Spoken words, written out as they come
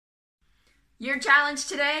Your challenge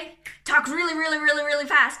today, talk really, really, really, really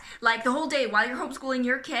fast, like the whole day while you're homeschooling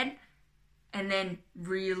your kid, and then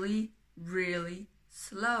really, really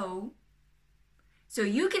slow. So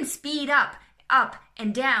you can speed up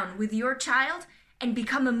and down with your child and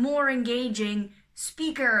become a more engaging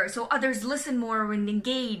speaker so others listen more and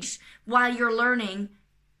engage while you're learning.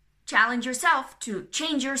 Challenge yourself to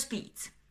change your speeds.